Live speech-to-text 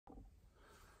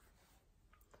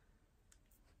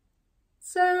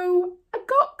So I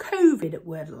got COVID at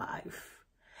Word Alive,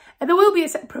 and there will be a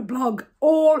separate blog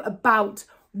all about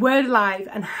Word Alive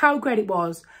and how great it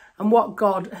was and what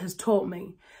God has taught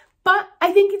me. But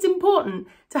I think it's important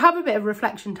to have a bit of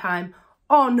reflection time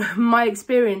on my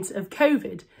experience of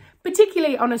COVID,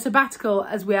 particularly on a sabbatical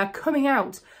as we are coming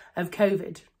out of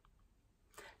COVID.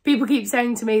 People keep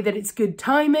saying to me that it's good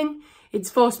timing,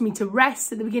 it's forced me to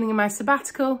rest at the beginning of my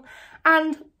sabbatical,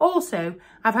 and also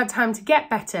I've had time to get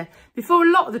better before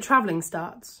a lot of the travelling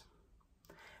starts.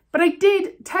 But I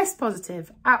did test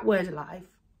positive at Word Alive.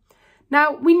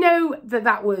 Now, we know that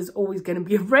that was always going to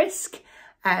be a risk.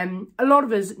 A lot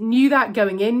of us knew that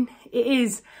going in. It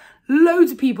is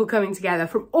loads of people coming together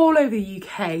from all over the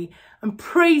UK and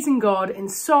praising God in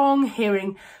song,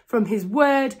 hearing from his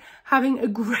word, having a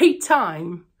great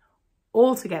time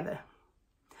all together.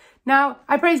 Now,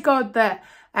 I praise God that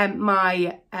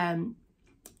my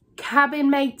cabin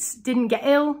mates didn't get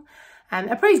ill.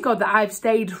 I praise God that I've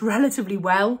stayed relatively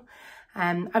well.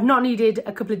 I've not needed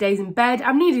a couple of days in bed.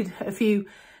 I've needed a few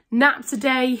naps a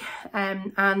day,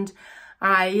 and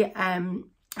I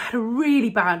had a really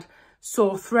bad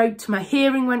sore throat. My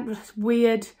hearing went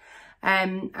weird,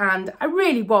 and I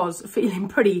really was feeling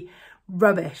pretty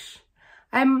rubbish.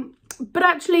 But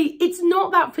actually, it's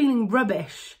not that feeling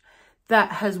rubbish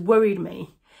that has worried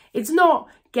me. It's not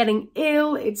getting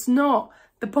ill. It's not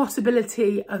the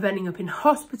possibility of ending up in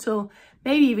hospital,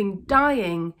 maybe even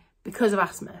dying because of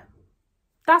asthma.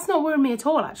 That's not worrying me at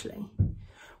all, actually.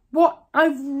 What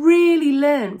I've really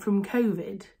learned from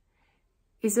COVID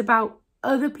is about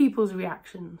other people's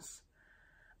reactions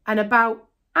and about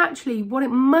actually what it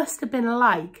must have been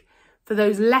like for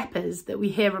those lepers that we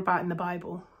hear about in the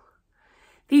Bible.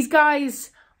 These guys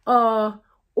are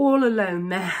all alone,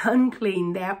 they're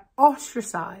unclean, they're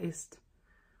ostracised.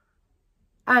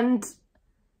 And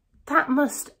that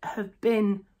must have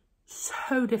been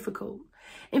so difficult.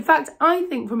 In fact, I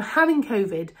think from having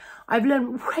COVID, I've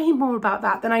learned way more about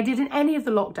that than I did in any of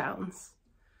the lockdowns.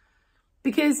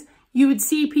 Because you would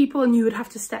see people and you would have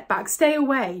to step back, stay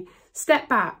away, step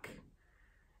back.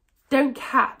 Don't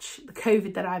catch the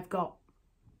COVID that I've got.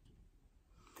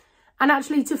 And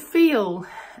actually to feel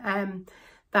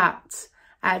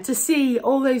to see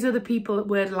all those other people at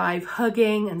Word Alive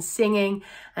hugging and singing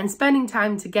and spending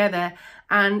time together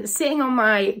and sitting on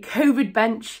my COVID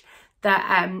bench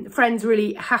that friends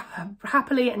really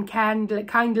happily and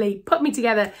kindly put me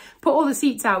together, put all the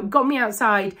seats out, got me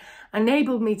outside,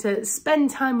 enabled me to spend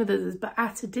time with others, but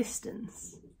at a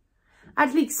distance.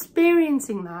 Actually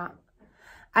experiencing that.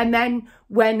 And then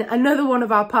when another one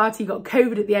of our party got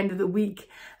COVID at the end of the week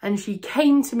and she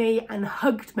came to me and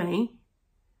hugged me,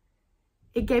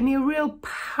 it gave me a real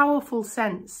powerful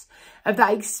sense of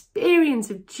that experience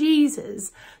of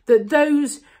Jesus that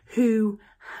those who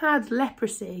had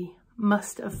leprosy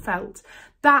must have felt.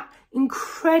 That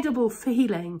incredible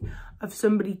feeling of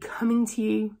somebody coming to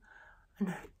you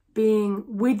and being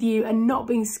with you and not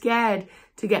being scared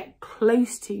to get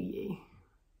close to you.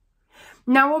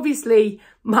 Now, obviously,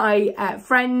 my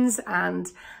friends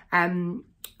and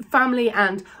family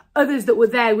and others that were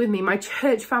there with me, my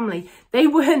church family, they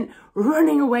weren't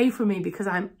running away from me because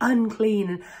I'm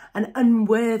unclean and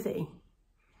unworthy.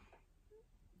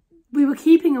 We were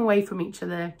keeping away from each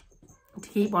other to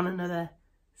keep one another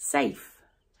safe,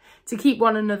 to keep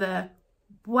one another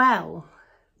well.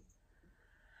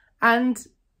 And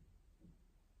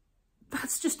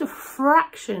that's just a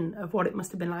fraction of what it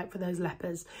must have been like for those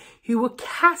lepers who were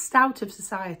cast out of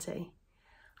society.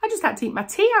 I just had to eat my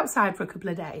tea outside for a couple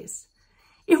of days.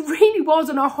 It really was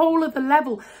on a whole other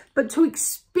level. But to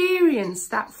experience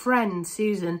that friend,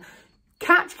 Susan,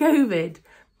 catch COVID,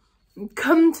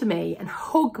 come to me and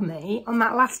hug me on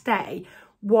that last day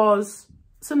was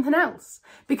something else.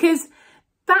 Because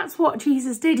that's what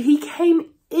Jesus did. He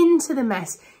came into the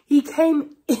mess. He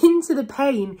came into the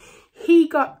pain. He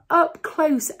got up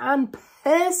close and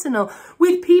personal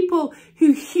with people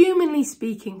who, humanly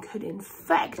speaking, could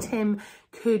infect him,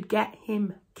 could get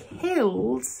him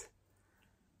killed.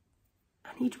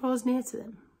 And he draws near to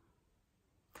them.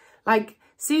 Like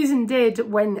Susan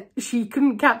did when she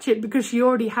couldn't catch it because she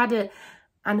already had it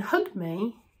and hugged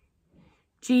me.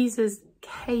 Jesus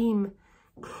came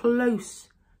close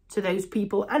to those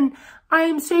people. And I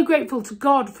am so grateful to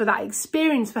God for that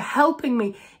experience, for helping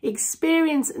me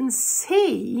experience and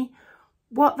see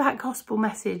what that gospel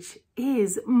message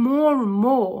is more and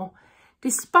more,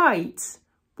 despite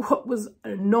what was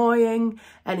annoying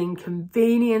and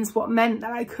inconvenience, what meant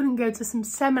that I couldn't go to some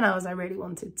seminars I really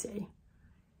wanted to.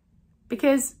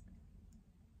 Because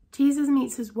Jesus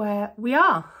meets us where we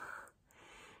are.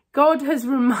 God has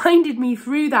reminded me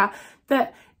through that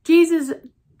Jesus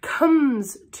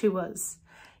comes to us.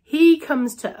 He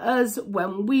comes to us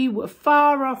when we were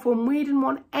far off, when we didn't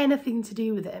want anything to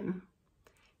do with him.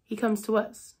 He comes to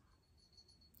us.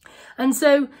 And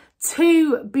so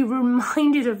to be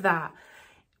reminded of that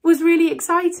was really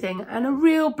exciting and a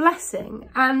real blessing.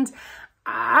 And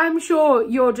I'm sure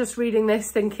you're just reading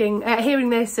this thinking,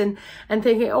 hearing this and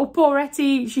thinking, oh, poor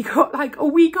Etty, she got like a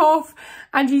week off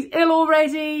and she's ill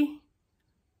already.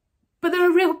 But there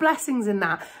are real blessings in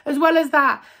that, as well as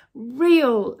that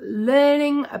real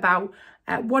learning about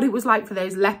what it was like for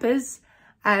those lepers.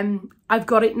 I've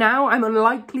got it now. I'm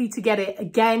unlikely to get it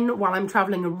again while I'm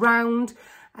travelling around.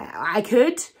 I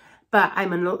could, but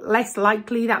I'm less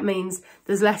likely. That means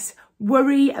there's less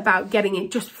worry about getting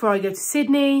it just before I go to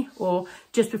Sydney or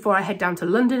just before I head down to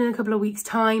London in a couple of weeks'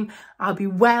 time. I'll be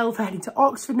well for heading to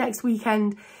Oxford next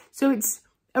weekend. So it's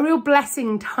a real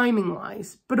blessing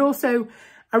timing-wise, but also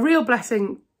a real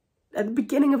blessing at the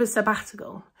beginning of a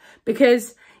sabbatical,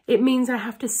 because it means I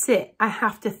have to sit, I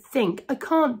have to think. I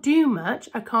can't do much.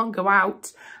 I can't go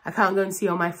out. I can't go and see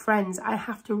all my friends. I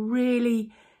have to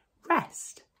really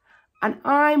rest. And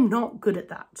I'm not good at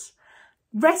that.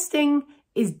 Resting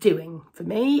is doing for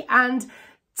me, and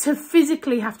to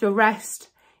physically have to rest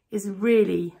is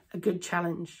really a good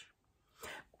challenge.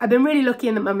 I've been really lucky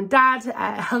in that Mum and Dad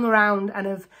hung around and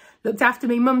have looked after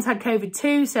me. Mum's had COVID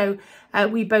too, so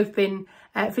we've both been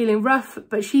feeling rough,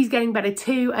 but she's getting better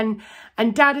too.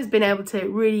 And Dad has been able to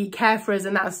really care for us,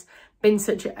 and that's been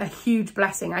such a huge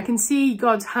blessing. I can see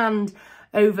God's hand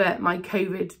over my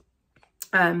COVID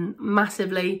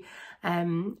massively,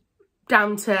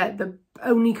 down to the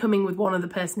only coming with one other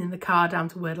person in the car, down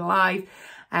to Word Alive,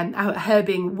 and her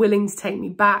being willing to take me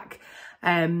back,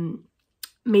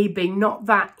 me being not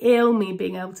that ill, me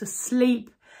being able to sleep,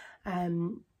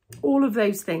 all of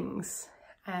those things.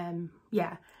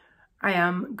 Yeah, I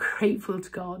am grateful to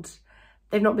God.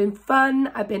 They've not been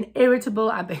fun. I've been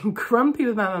irritable. I've been grumpy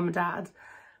with my mum and dad.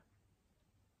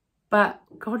 But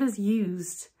God has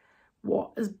used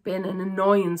what has been an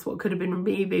annoyance, what could have been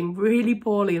me being really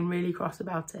poorly and really cross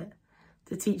about it,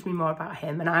 to teach me more about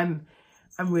him. And I'm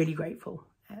really grateful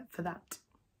for that.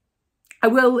 I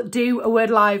will do a Word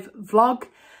Live vlog.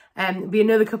 It'll be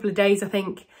another couple of days, I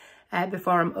think,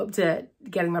 before I'm up to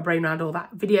getting my brain around all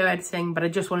that video editing. But I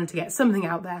just wanted to get something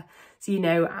out there, so you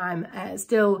know I'm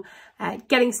still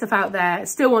getting stuff out there.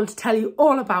 Still want to tell you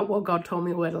all about what God told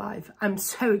me at Word Live. I'm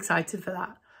so excited for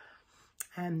that.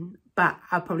 But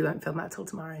I probably won't film that till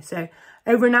tomorrow. So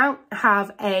over and out.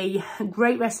 Have a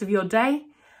great rest of your day,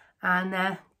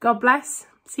 and God bless.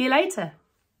 See you later.